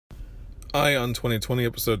Ion 2020,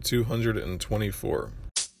 episode 224.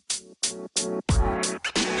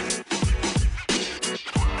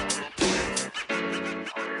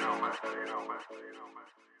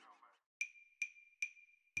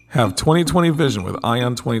 Have 2020 vision with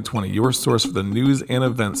Ion 2020, your source for the news and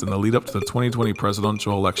events in the lead up to the 2020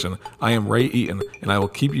 presidential election. I am Ray Eaton, and I will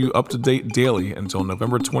keep you up to date daily until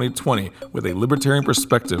November 2020 with a libertarian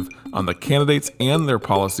perspective on the candidates and their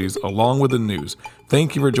policies, along with the news.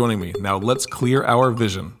 Thank you for joining me. Now let's clear our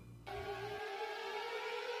vision.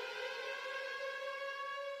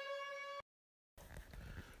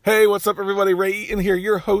 Hey, what's up, everybody? Ray Eaton here,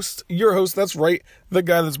 your host, that's right, the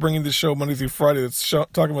guy that's bringing this show Monday through Friday, that's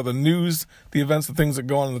talking about the news, the events, the things that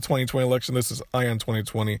go on in the 2020 election. This is Ion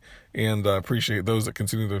 2020, and I appreciate those that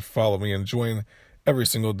continue to follow me and join every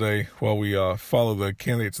single day while we follow the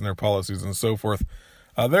candidates and their policies and so forth.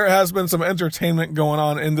 There has been some entertainment going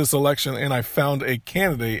on in this election, and I found a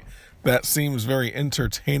candidate that seems very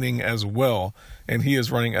entertaining as well, and he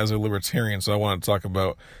is running as a libertarian, so I want to talk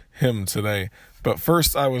about him today. But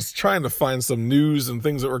first, I was trying to find some news and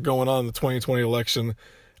things that were going on in the 2020 election,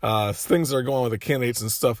 things that are going on with the candidates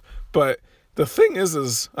and stuff. But the thing is,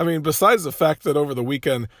 besides the fact that over the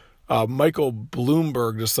weekend, Michael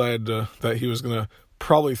Bloomberg decided that he was going to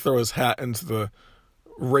probably throw his hat into the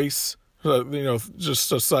race, just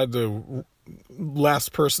decided to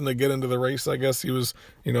last person to get into the race, I guess. He was,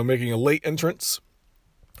 making a late entrance,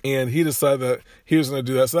 and he decided that he was going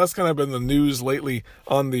to do that. So that's kind of been the news lately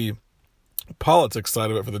on the politics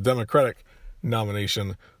side of it for the Democratic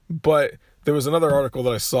nomination. But there was another article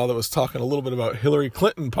that I saw that was talking a little bit about Hillary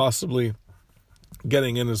Clinton possibly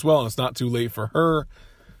getting in as well, and it's not too late for her.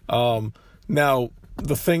 Now,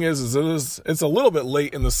 the thing is it's a little bit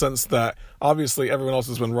late in the sense that obviously everyone else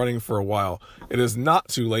has been running for a while. It is not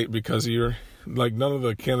too late because none of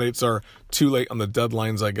the candidates are too late on the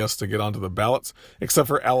deadlines, I guess, to get onto the ballots, except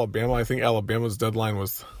for Alabama. I think Alabama's deadline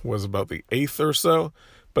was about the 8th or so,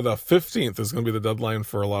 but the 15th is going to be the deadline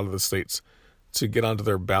for a lot of the states to get onto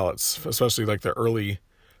their ballots, especially like the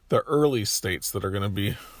early states that are going to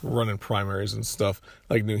be running primaries and stuff,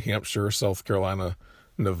 like New Hampshire, South Carolina,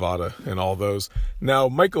 Nevada, and all those. Now,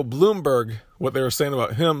 Michael Bloomberg, what they were saying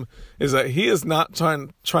about him is that he is not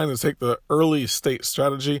trying to take the early state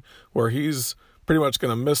strategy where he's pretty much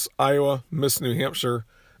going to miss Iowa, miss New Hampshire,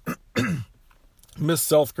 miss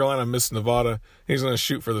South Carolina, miss Nevada. He's going to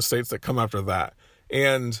shoot for the states that come after that.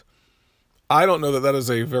 And I don't know that is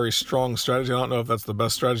a very strong strategy. I don't know if that's the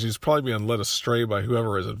best strategy. He's probably being led astray by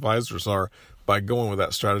whoever his advisors are by going with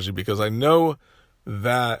that strategy, because I know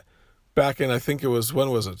that back in, I think it was, when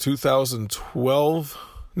was it, 2012?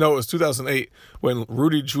 No, it was 2008, when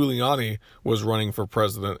Rudy Giuliani was running for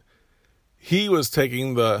president. He was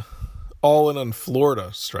taking the all-in on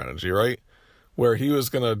Florida strategy, right? Where he was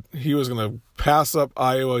gonna pass up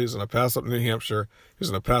Iowa, he's gonna pass up New Hampshire, he's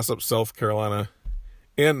gonna pass up South Carolina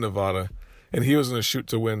and Nevada, and he was gonna shoot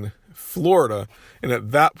to win Florida. And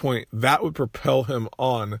at that point, that would propel him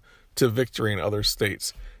on to victory in other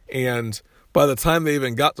states. And by the time they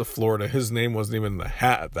even got to Florida, his name wasn't even in the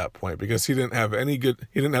hat at that point, because he didn't have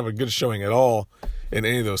a good showing at all in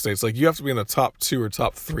any of those states. Like, you have to be in the top 2 or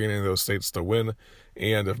top 3 in any of those states to win.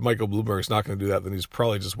 And if Michael Bloomberg's not going to do that, then he's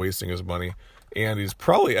probably just wasting his money. And he's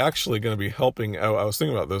probably actually going to be helping out. I was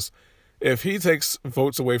thinking about this. If he takes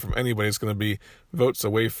votes away from anybody, it's going to be votes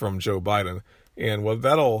away from Joe Biden. And what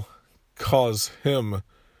that'll cause him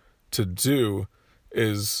to do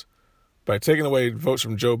is, by taking away votes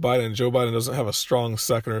from Joe Biden doesn't have a strong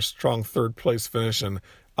second or strong third place finish in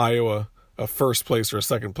Iowa, a first place or a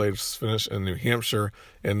second place finish in New Hampshire,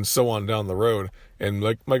 and so on down the road, and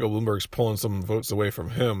like Michael Bloomberg's pulling some votes away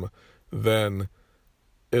from him, then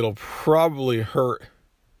it'll probably hurt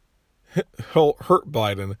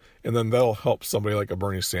Biden, and then that'll help somebody like a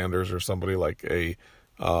Bernie Sanders or somebody like a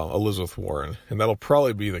Elizabeth Warren, and that'll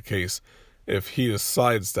probably be the case if he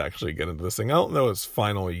decides to actually get into this thing. I don't know it's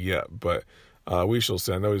final yet, but we shall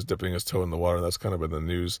see. I know he's dipping his toe in the water, and that's kind of been the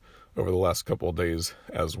news over the last couple of days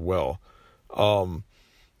as well.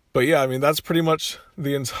 But yeah, that's pretty much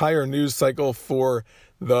the entire news cycle for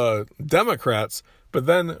the Democrats. But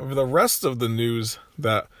then for the rest of the news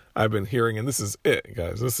that I've been hearing, and this is it,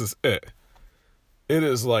 guys, this is it. It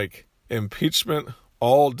is like impeachment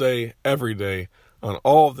all day, every day, on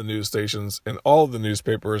all of the news stations and all of the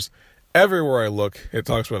newspapers. Everywhere I look, it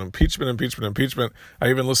talks about impeachment. I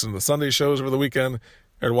even listened to the Sunday shows over the weekend,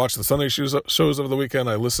 or watched the Sunday shows over the weekend.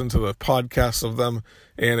 I listened to the podcasts of them,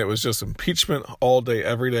 and it was just impeachment all day,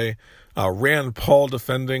 every day. Rand Paul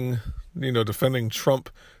defending Trump,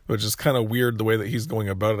 which is kind of weird the way that he's going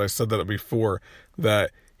about it. I said that before,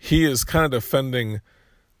 that he is kind of defending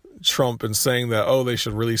Trump and saying that, oh, they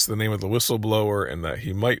should release the name of the whistleblower, and that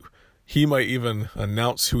he might even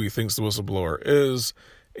announce who he thinks the whistleblower is.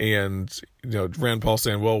 And, Rand Paul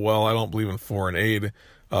saying, well, I don't believe in foreign aid.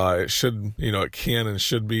 It should, it can and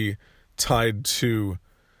should be tied to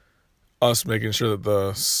us making sure that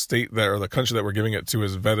the state or the country that we're giving it to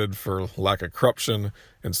is vetted for lack of corruption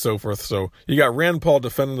and so forth. So you got Rand Paul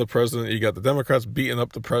defending the president. You got the Democrats beating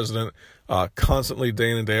up the president constantly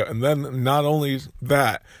day in and day out. And then not only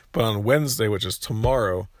that, but on Wednesday, which is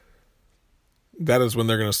tomorrow, that is when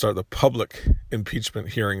they're going to start the public impeachment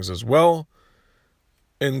hearings as well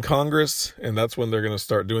in Congress. And that's when they're going to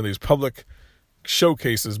start doing these public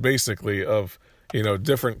showcases, basically, of,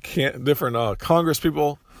 different Congress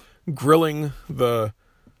people grilling the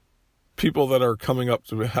people that are coming up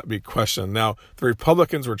to be questioned. Now, the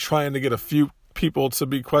Republicans were trying to get a few people to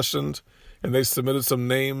be questioned, and they submitted some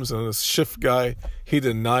names, and this Schiff guy, he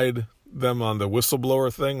denied them on the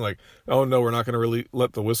whistleblower thing, like, oh no, we're not going to really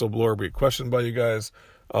let the whistleblower be questioned by you guys.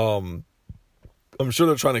 I'm sure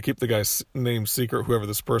they're trying to keep the guy's name secret, whoever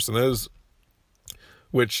this person is,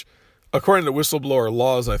 which, according to whistleblower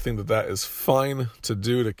laws, I think that is fine to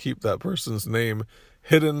do, to keep that person's name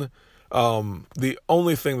hidden. The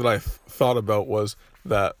only thing that I thought about was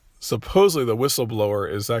that supposedly the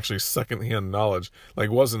whistleblower is actually secondhand knowledge, like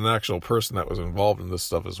wasn't an actual person that was involved in this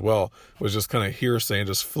stuff as well, it was just kind of hearsay and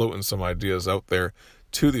just floating some ideas out there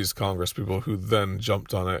to these Congress people who then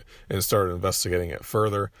jumped on it and started investigating it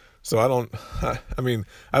further. So I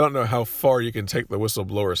don't know how far you can take the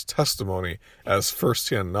whistleblower's testimony as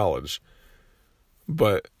firsthand knowledge.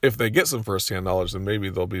 But if they get some firsthand knowledge, then maybe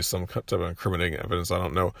there'll be some type of incriminating evidence. I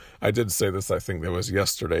don't know. I did say this, I think that was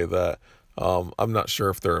yesterday, that I'm not sure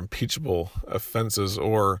if they're impeachable offenses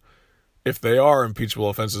or if they are impeachable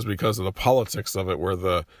offenses because of the politics of it, where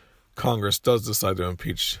the Congress does decide to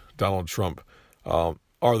impeach Donald Trump.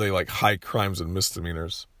 Are they like high crimes and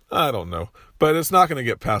misdemeanors? I don't know. But it's not going to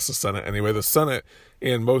get past the Senate anyway. The Senate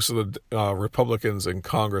and most of the Republicans in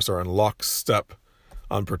Congress are in lockstep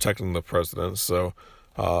on protecting the president. So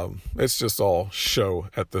it's just all show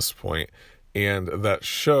at this point. And that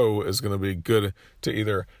show is going to be good to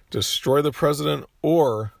either destroy the president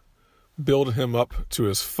or build him up to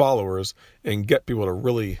his followers and get people to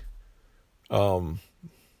really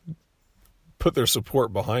put their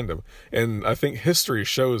support behind him. And I think history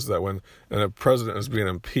shows that when a president is being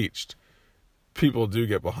impeached, people do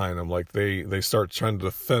get behind him. Like they start trying to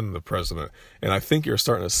defend the president. And I think you're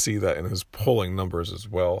starting to see that in his polling numbers as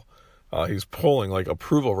well. He's polling, like,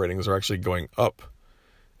 approval ratings are actually going up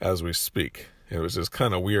as we speak. It was just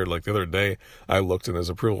kind of weird. Like the other day I looked and his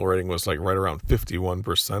approval rating was like right around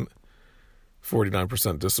 51%,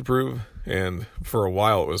 49% disapprove. And for a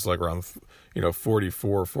while it was like around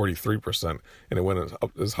 44, 43%, and it went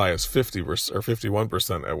up as high as 50% or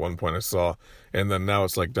 51% at one point I saw, and then now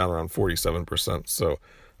it's like down around 47%. So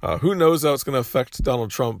who knows how it's going to affect Donald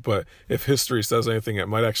Trump, but if history says anything, it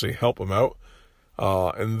might actually help him out.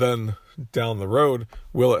 And then down the road,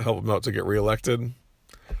 will it help him out to get reelected?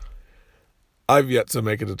 I've yet to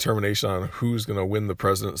make a determination on who's going to win the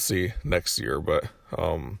presidency next year, but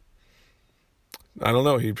I don't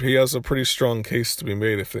know. He has a pretty strong case to be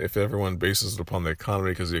made if everyone bases it upon the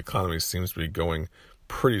economy, because the economy seems to be going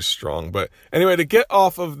pretty strong. But anyway, to get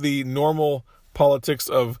off of the normal politics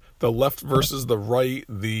of the left versus the right,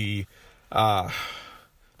 the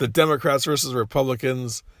Democrats versus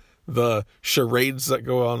Republicans, the charades that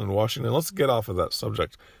go on in Washington, let's get off of that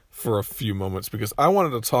subject for a few moments, because I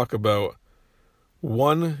wanted to talk about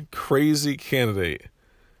one crazy candidate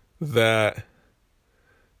that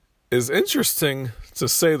is interesting, to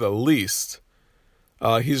say the least.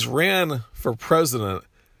 He's ran for president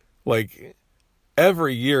like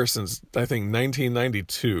every year since, I think,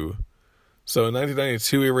 1992. So in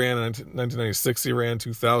 1992 he ran, in 1996 he ran,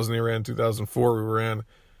 2000 he ran, 2004 we ran,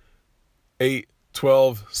 8,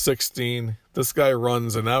 12, 16. This guy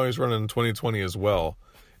runs, and now he's running in 2020 as well.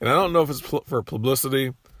 And I don't know if it's for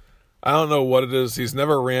publicity. I don't know what it is. He's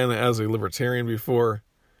never ran as a libertarian before.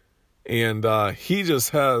 And he just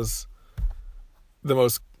has the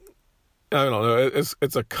most, I don't know,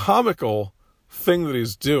 it's a comical thing that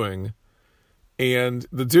he's doing. And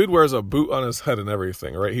the dude wears a boot on his head and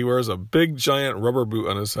everything, right? He wears a big, giant rubber boot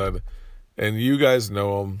on his head. And you guys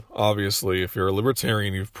know him, obviously. If you're a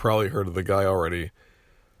libertarian, you've probably heard of the guy already.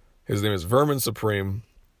 His name is Vermin Supreme.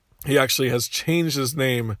 He actually has changed his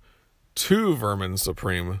name to Vermin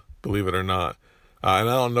Supreme, believe it or not. And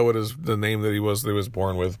I don't know what the name that he was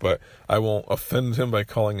born with, but I won't offend him by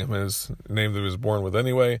calling him his name that he was born with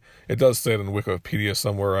anyway. It does say it in Wikipedia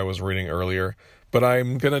somewhere I was reading earlier. But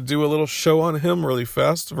I'm going to do a little show on him really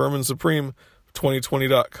fast. Vermin Supreme,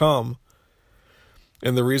 2020.com.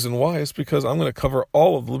 And the reason why is because I'm going to cover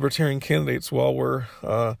all of the libertarian candidates while we're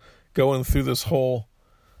going through this whole,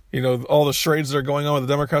 all the charades that are going on with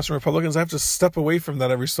the Democrats and Republicans. I have to step away from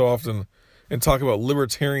that every so often and talk about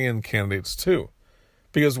libertarian candidates too.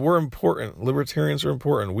 Because we're important. Libertarians are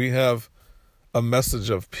important. We have a message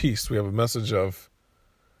of peace. We have a message of,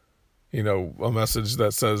 a message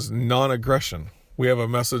that says non-aggression. We have a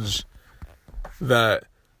message that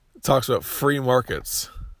talks about free markets.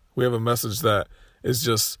 We have a message that is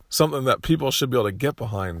just something that people should be able to get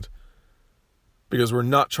behind. Because we're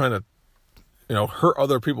not trying to, hurt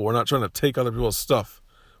other people. We're not trying to take other people's stuff.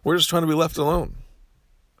 We're just trying to be left alone.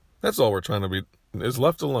 That's all we're trying to be, is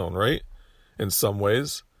left alone, right? In some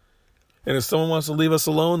ways. And if someone wants to leave us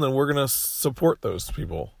alone, then we're going to support those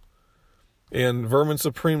people. And Vermin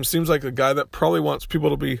Supreme seems like a guy that probably wants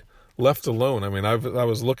people to be left alone. I mean, I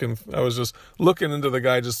was just looking into the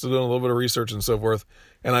guy, just doing a little bit of research and so forth.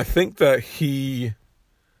 And I think that he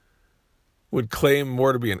would claim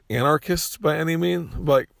more to be an anarchist by any means.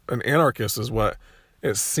 Like, an anarchist is what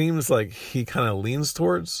it seems like he kind of leans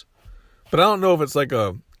towards. But I don't know if it's like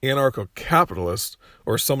a anarcho-capitalist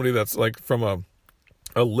or somebody that's like from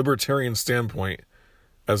a libertarian standpoint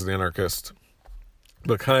as an anarchist,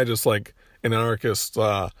 but kind of just like an anarchist,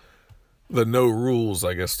 the no rules,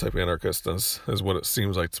 I guess, type of anarchist is what it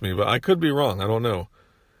seems like to me. But I could be wrong. I don't know.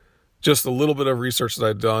 Just a little bit of research that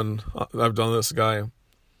I've done this guy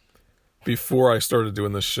before I started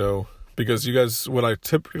doing this show, because you guys, what I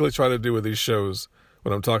typically try to do with these shows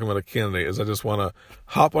when I'm talking about a candidate is I just want to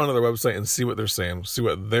hop onto their website and see what they're saying, see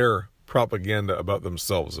what their propaganda about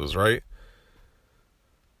themselves is, right?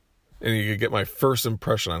 And you can get my first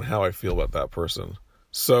impression on how I feel about that person.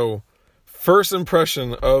 So, first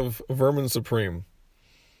impression of Vermin Supreme.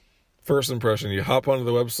 First impression, you hop onto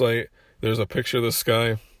the website, there's a picture of this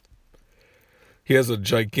guy. He has a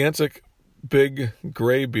gigantic, big,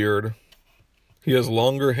 gray beard. He has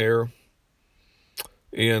longer hair.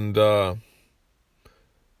 And,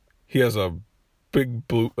 he has a big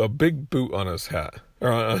boot on his hat, or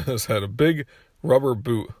on his head. A big rubber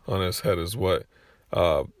boot on his head is what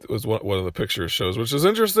was what one of the pictures shows, which is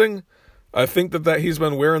interesting. I think that he's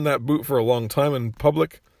been wearing that boot for a long time in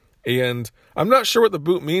public, and I'm not sure what the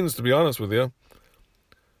boot means, to be honest with you.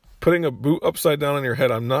 Putting a boot upside down on your head,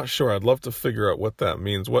 I'm not sure. I'd love to figure out what that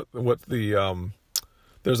means. What the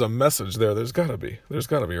there's a message there. There's gotta be,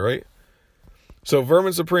 right? So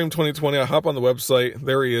Vermin Supreme 2020, I hop on the website.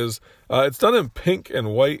 There he is. It's done in pink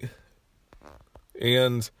and white.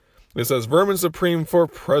 And it says Vermin Supreme for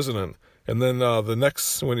President. And then the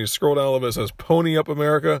next, when you scroll down a little bit, it says Pony Up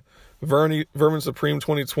America, Vermin Supreme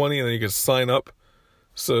 2020. And then you can sign up.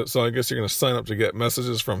 So I guess you're going to sign up to get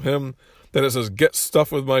messages from him. Then it says Get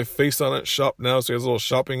Stuff with My Face on It. Shop now. So he has a little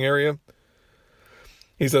shopping area.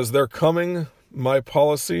 He says They're Coming, My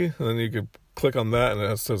Policy. And then you could click on that, and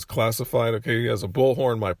it says classified. Okay, he has a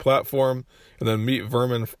bullhorn, my platform, and then meet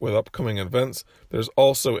Vermin with upcoming events. There's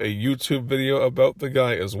also a YouTube video about the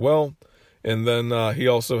guy as well. And then he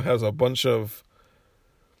also has a bunch of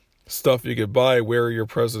stuff you could buy, Wear Your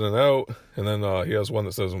President Out. And then he has one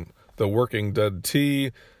that says The Working Dead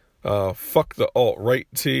Tea, Fuck the Alt-Right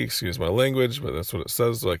Tea, excuse my language, but that's what it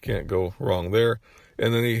says, so I can't go wrong there.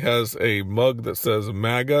 And then he has a mug that says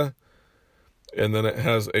MAGA, and then it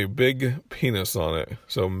has a big penis on it.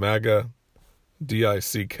 So MAGA,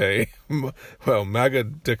 D-I-C-K. Well, MAGA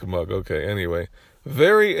dick mug. Okay, anyway.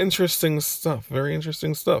 Very interesting stuff.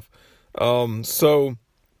 So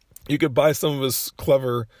you could buy some of his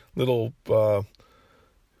clever little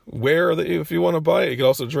wear that if you want to buy it. You could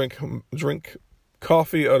also drink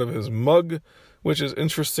coffee out of his mug, which is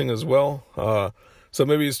interesting as well. So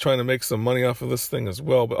maybe he's trying to make some money off of this thing as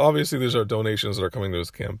well. But obviously these are donations that are coming to his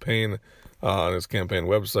campaign on his campaign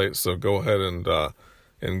website. So go ahead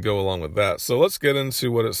and go along with that. So let's get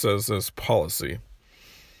into what it says as policy.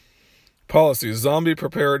 Policy, zombie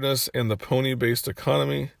preparedness and the pony-based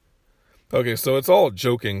economy. Okay, so it's all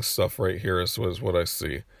joking stuff right here is what I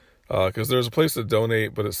see. Because there's a place to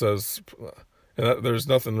donate, but it says, and there's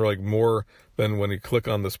nothing like more than when you click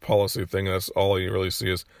on this policy thing, that's all you really see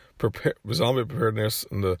is zombie preparedness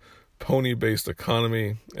and the pony-based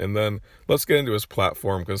economy. And then let's get into his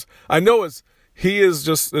platform, because I know it's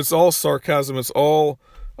all sarcasm, it's all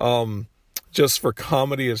just for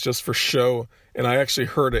comedy, it's just for show. And I actually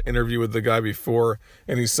heard an interview with the guy before,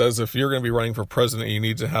 and he says if you're going to be running for president, you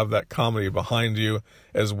need to have that comedy behind you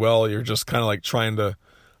as well. You're just kind of like trying to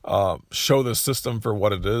show the system for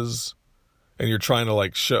what it is. And you're trying to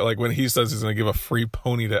like show, like when he says he's going to give a free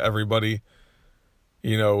pony to everybody,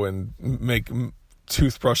 and make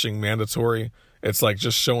toothbrushing mandatory. It's like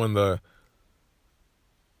just showing the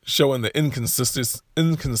showing the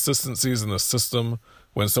inconsistencies in the system.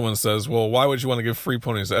 When someone says, well, why would you want to give free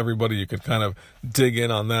ponies to everybody? You could kind of dig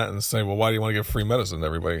in on that and say, well, why do you want to give free medicine to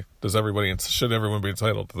everybody? Should everyone be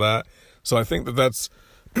entitled to that? So I think that that's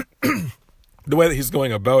the way that he's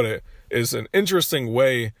going about it is an interesting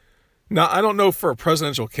way. Now, I don't know for a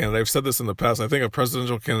presidential candidate. I've said this in the past. I think a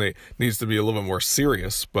presidential candidate needs to be a little bit more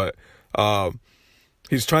serious, but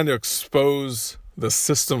he's trying to expose the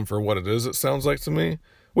system for what it is, it sounds like to me,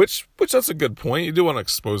 which that's a good point. You do want to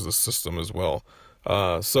expose the system as well.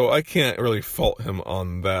 So I can't really fault him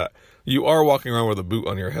on that. You are walking around with a boot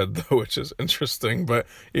on your head, though, which is interesting. But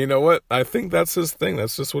you know what? I think that's his thing.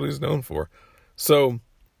 That's just what he's known for. So,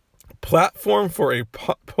 platform for a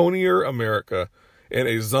ponier America in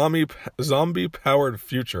a zombie-powered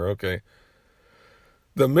future. Okay.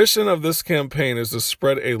 The mission of this campaign is to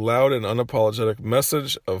spread a loud and unapologetic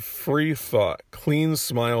message of free thought, clean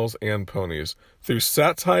smiles, and ponies. Through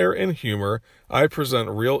satire and humor, I present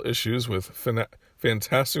real issues with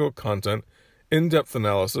fantastical content, in-depth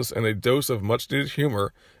analysis, and a dose of much-needed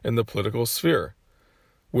humor in the political sphere.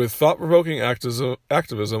 With thought-provoking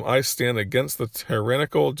activism, I stand against the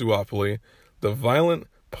tyrannical duopoly, the violent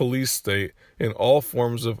police state, and all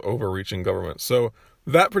forms of overreaching government. So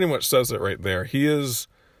that pretty much says it right there. He is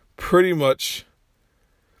pretty much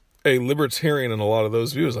a libertarian in a lot of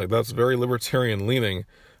those views. Like, that's very libertarian leaning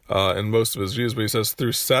in most of his views. But he says,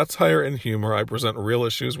 through satire and humor, I present real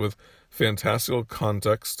issues with fantastical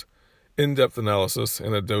context, in-depth analysis,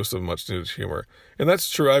 and a dose of much-needed humor. And that's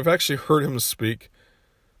true. I've actually heard him speak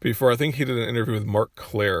before. I think he did an interview with Mark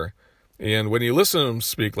Claire. And when you listen to him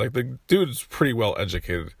speak, like, the dude's pretty well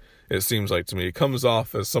educated, it seems like to me. He comes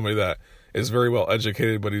off as somebody that is very well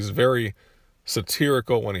educated, but he's very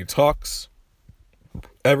satirical when he talks.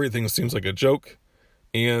 Everything seems like a joke.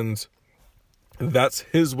 And that's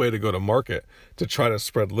his way to go to market, to try to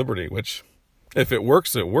spread liberty, which, if it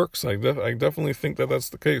works, it works. I definitely think that that's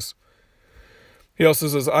the case. He also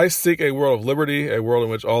says, I seek a world of liberty, a world in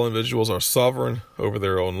which all individuals are sovereign over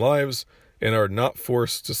their own lives and are not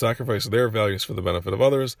forced to sacrifice their values for the benefit of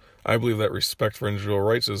others. I believe that respect for individual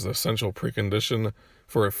rights is the essential precondition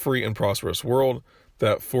for a free and prosperous world,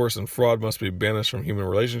 that force and fraud must be banished from human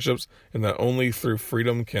relationships, and that only through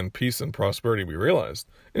freedom can peace and prosperity be realized.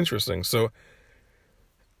 Interesting. So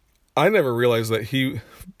I never realized that he,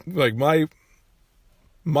 like, my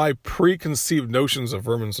preconceived notions of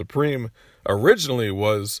Vermin Supreme originally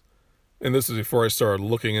was, and this is before I started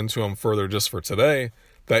looking into him further just for today,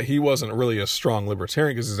 that he wasn't really a strong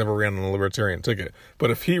libertarian because he's never ran on a libertarian ticket.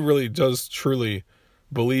 But if he really does truly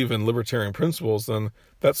believe in libertarian principles, then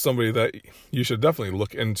that's somebody that you should definitely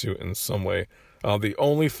look into in some way. The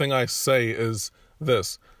only thing I say is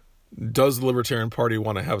this: does the Libertarian Party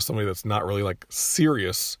want to have somebody that's not really, like,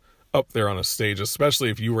 serious up there on a stage,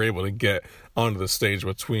 especially if you were able to get onto the stage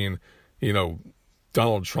between, you know,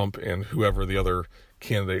 Donald Trump and whoever the other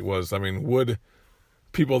candidate was? I mean, would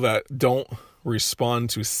people that don't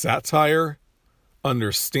respond to satire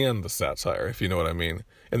understand the satire, if you know what I mean?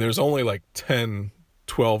 And there's only like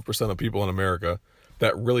 10-12% of people in America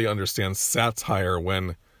that really understand satire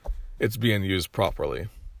when it's being used properly.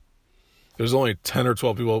 There's only 10 or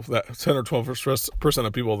 12%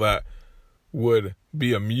 of people that would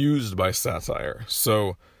be amused by satire.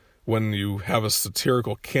 So when you have a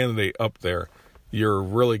satirical candidate up there, you're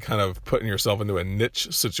really kind of putting yourself into a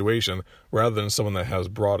niche situation rather than someone that has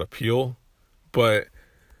broad appeal. But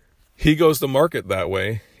he goes to market that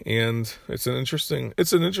way, and it's an interesting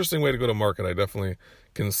way to go to market. I definitely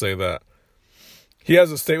can say that. He has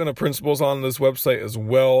a statement of principles on this website as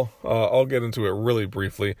well. I'll get into it really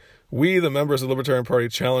briefly. We, the members of the Libertarian Party,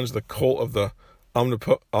 challenge the cult of the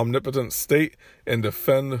omnipotent state and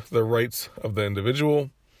defend the rights of the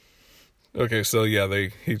individual. Okay, so yeah,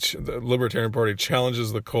 the Libertarian Party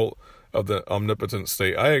challenges the cult of the omnipotent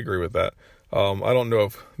state. I agree with that. I don't know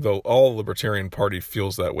if all Libertarian Party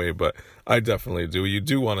feels that way, but I definitely do. You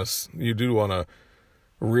do want to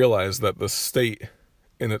realize that the state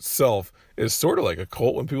in itself is sort of like a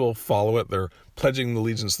cult. When people follow it, they're pledging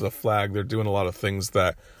allegiance to the flag. They're doing a lot of things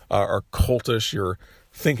that are cultish. You're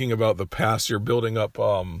thinking about the past. You're building up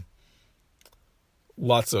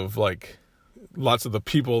lots of the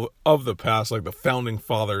people of the past, like the founding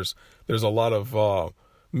fathers. There's a lot of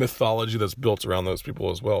mythology that's built around those people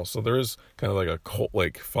as well. So there is kind of like a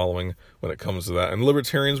cult-like following when it comes to that. And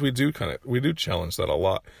libertarians, we do challenge that a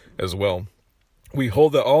lot as well. We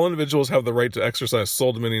hold that all individuals have the right to exercise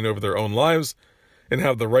sole dominion over their own lives and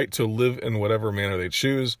have the right to live in whatever manner they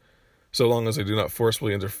choose, so long as they do not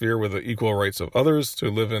forcibly interfere with the equal rights of others to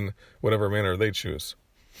live in whatever manner they choose.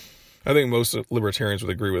 I think most libertarians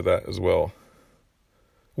would agree with that as well.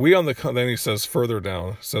 Then he says further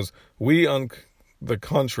down, says, we on the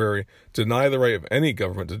contrary deny the right of any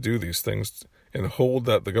government to do these things and hold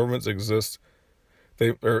that the governments exist.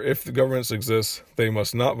 If the governments exist, they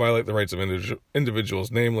must not violate the rights of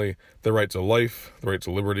individuals, namely the right to life, the right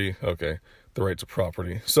to liberty, the right to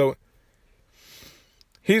property. So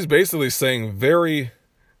he's basically saying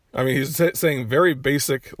saying very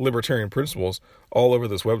basic libertarian principles all over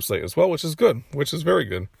this website as well, which is good, which is very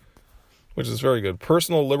good.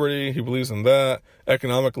 Personal liberty, he believes in that.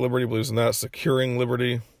 Economic liberty, believes in that. Securing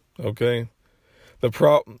liberty, okay.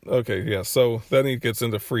 So then he gets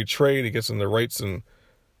into free trade, he gets into rights and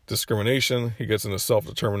discrimination, he gets into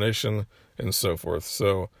self-determination, and so forth.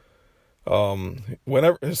 So,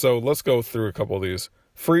 let's go through a couple of these.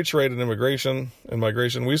 Free trade and migration.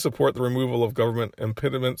 We support the removal of government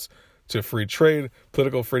impediments to free trade,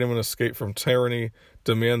 political freedom and escape from tyranny,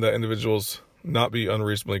 demand that individuals not be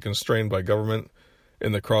unreasonably constrained by government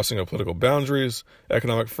in the crossing of political boundaries.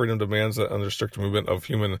 Economic freedom demands that unrestricted movement of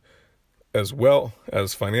human as well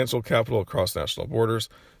as financial capital across national borders.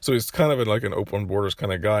 So he's kind of like an open borders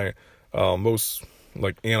kind of guy. Most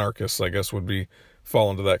like anarchists, I guess, would fall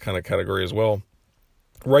into that kind of category as well.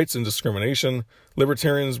 Rights and discrimination.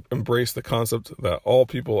 Libertarians embrace the concept that all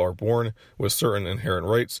people are born with certain inherent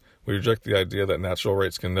rights. We reject the idea that natural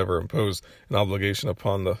rights can never impose an obligation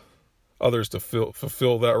upon the others to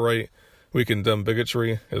fulfill that right. We condemn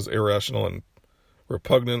bigotry as irrational and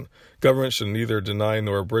repugnant. Government should neither deny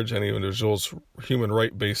nor abridge any individual's human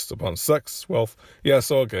right based upon sex, wealth.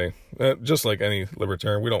 Just like any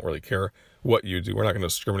libertarian, we don't really care what you do. We're not going to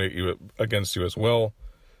discriminate against you as well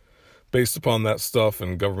based upon that stuff,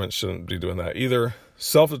 and government shouldn't be doing that either.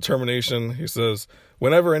 Self-determination, he says,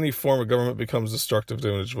 whenever any form of government becomes destructive to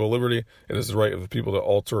individual liberty, it is the right of the people to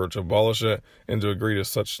alter or to abolish it, and to agree to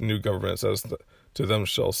such new governments as to them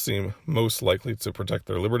shall seem most likely to protect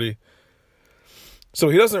their liberty. So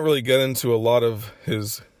he doesn't really get into a lot of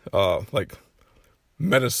his,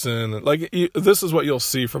 medicine. This is what you'll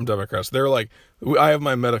see from Democrats. They're like, I have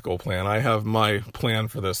my medical plan. I have my plan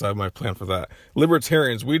for this. I have my plan for that.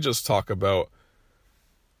 Libertarians, we just talk about,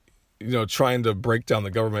 trying to break down the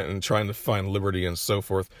government and trying to find liberty and so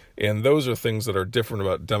forth. And those are things that are different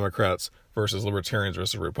about Democrats versus libertarians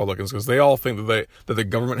versus Republicans, because they all think that the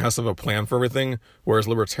government has to have a plan for everything, whereas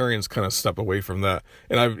libertarians kind of step away from that.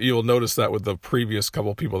 And you'll notice that with the previous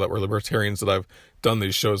couple people that were libertarians that I've done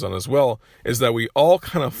these shows on as well, is that we all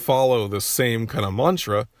kind of follow the same kind of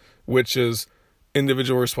mantra, which is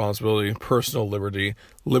individual responsibility, personal liberty,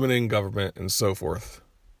 limiting government, and so forth.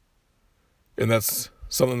 And that's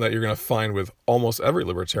something that you're going to find with almost every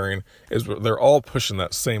libertarian, is they're all pushing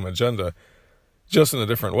that same agenda, just in a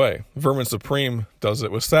different way. Vermin Supreme does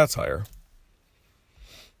it with satire.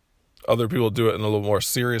 Other people do it in a little more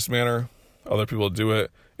serious manner. Other people do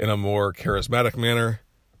it in a more charismatic manner.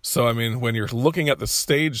 So, when you're looking at the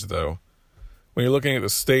stage, though, when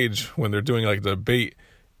they're doing like a debate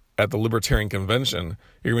at the Libertarian Convention,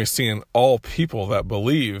 you're going to be seeing all people that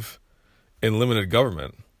believe in limited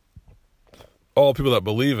government. All people that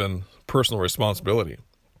believe in personal responsibility.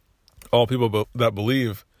 All people that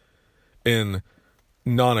believe in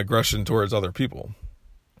non-aggression towards other people.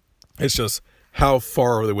 It's just, how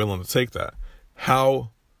far are they willing to take that?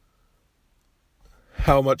 How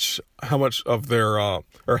much of their,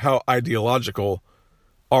 or how ideological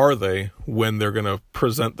are they when they're going to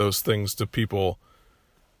present those things to people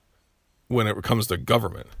when it comes to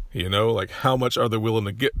government? How much are they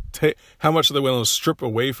willing to how much are they willing to strip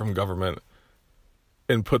away from government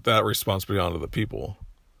and put that responsibility onto the people?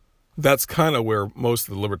 That's kind of where most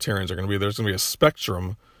of the libertarians are going to be. There's going to be a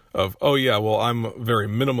spectrum of, I'm very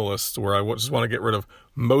minimalist, where I just want to get rid of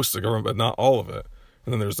most of government, but not all of it.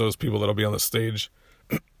 And then there's those people that'll be on the stage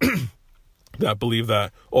that believe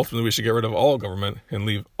that ultimately we should get rid of all government and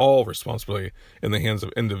leave all responsibility in the hands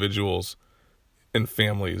of individuals and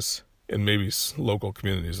families and maybe local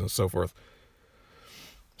communities and so forth.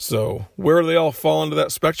 So where do they all fall into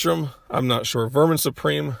that spectrum? I'm not sure. Vermin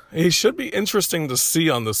Supreme, he should be interesting to see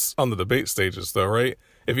on the debate stages, though, right?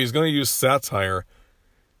 If he's going to use satire,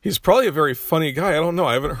 he's probably a very funny guy. I don't know.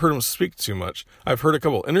 I haven't heard him speak too much. I've heard a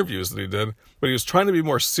couple interviews that he did, but he was trying to be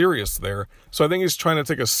more serious there. So I think he's trying to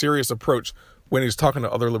take a serious approach when he's talking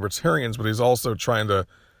to other libertarians, but he's also trying to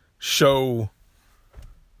show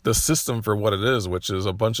the system for what it is, which is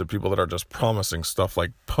a bunch of people that are just promising stuff like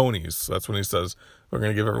ponies. That's when he says, we're going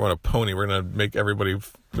to give everyone a pony. We're going to make everybody,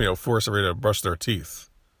 force everybody to brush their teeth.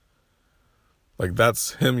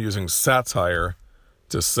 That's him using satire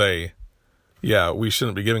to say, we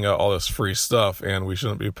shouldn't be giving out all this free stuff, and we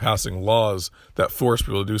shouldn't be passing laws that force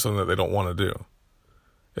people to do something that they don't want to do.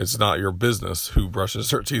 It's not your business who brushes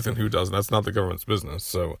their teeth and who doesn't. That's not the government's business.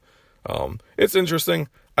 So it's interesting.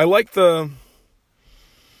 I like the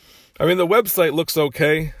website looks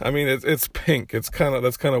okay. I mean, it's pink. That's kind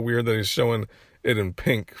of weird that he's showing it in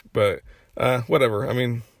pink, but whatever. I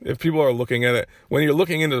mean, if people are looking at it, when you're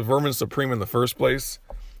looking into Vermin Supreme in the first place,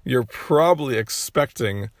 you're probably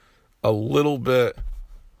expecting a little bit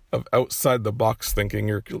of outside the box thinking.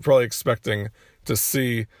 You're probably expecting to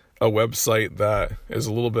see a website that is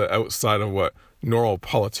a little bit outside of what normal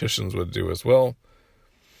politicians would do as well.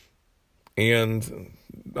 And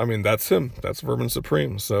I mean, that's him. That's Vermin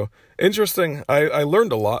Supreme. So interesting. I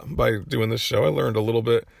learned a lot by doing this show. I learned a little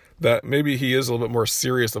bit that maybe he is a little bit more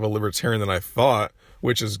serious of a libertarian than I thought,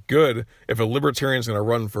 which is good. If a libertarian is going to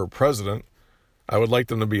run for president, I would like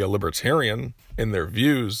them to be a libertarian in their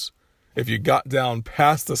views. If you got down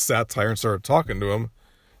past the satire and started talking to them,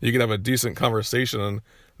 you could have a decent conversation and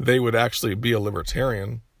they would actually be a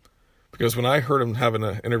libertarian. Because when I heard him having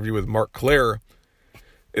an interview with Mark Claire,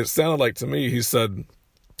 it sounded like to me, he said,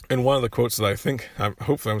 in one of the quotes that I think,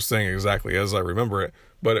 hopefully I'm saying exactly as I remember it,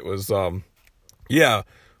 but it was,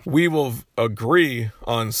 we will agree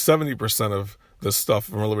on 70% of the stuff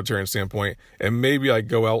from a libertarian standpoint, and maybe I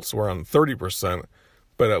go elsewhere on 30%,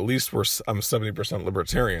 but at least I'm 70%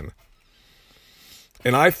 libertarian.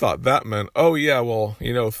 And I thought that meant,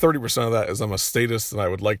 30% of that is I'm a statist and I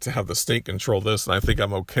would like to have the state control this, and I think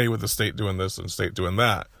I'm okay with the state doing this and state doing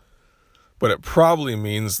that. But it probably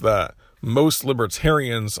means that most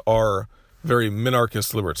libertarians are very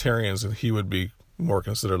minarchist libertarians, and he would be more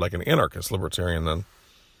considered like an anarchist libertarian then.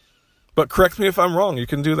 But correct me if I'm wrong. You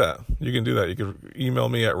can do that. You can email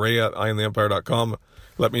me at ray@iamtheempire.com.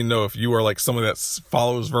 Let me know if you are like somebody that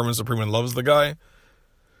follows Vermin Supreme and loves the guy.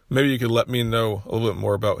 Maybe you could let me know a little bit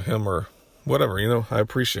more about him or whatever. I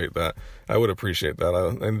appreciate that. I would appreciate that.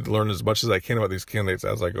 And learn as much as I can about these candidates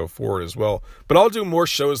as I go forward as well. But I'll do more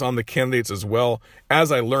shows on the candidates as well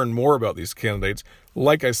as I learn more about these candidates.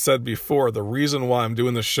 Like I said before, the reason why I'm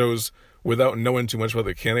doing the shows without knowing too much about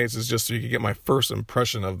the candidates is just so you can get my first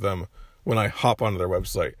impression of them when I hop onto their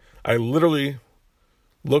website. I literally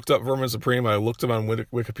looked up Vermin Supreme. I looked him on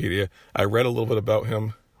Wikipedia. I read a little bit about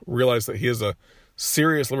him, realized that he is a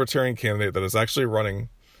serious libertarian candidate that is actually running.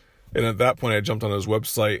 And at that point, I jumped on his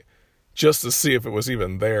website just to see if it was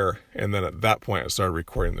even there. And then at that point, I started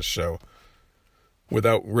recording the show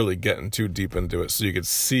without really getting too deep into it, so you could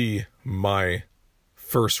see my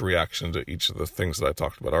first reaction to each of the things that I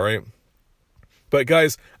talked about, all right? But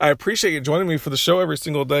guys, I appreciate you joining me for the show every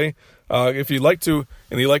single day. If you'd like to,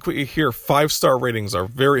 and you like what you hear, 5-star ratings are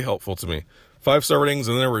very helpful to me. 5-star ratings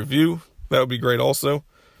and then a review, that would be great also.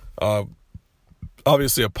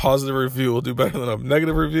 Obviously, a positive review will do better than a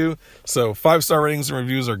negative review. So 5-star ratings and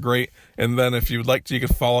reviews are great. And then if you'd like to, you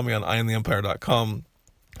can follow me on iamtheempire.com.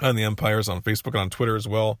 I Am the Empire is on Facebook and on Twitter as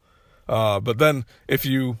well. But then if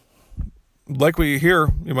you like what you hear,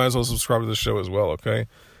 you might as well subscribe to the show as well, okay?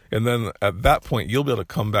 And then at that point, you'll be able to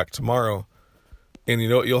come back tomorrow. And you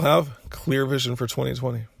know what you'll have? Clear vision for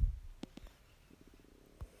 2020.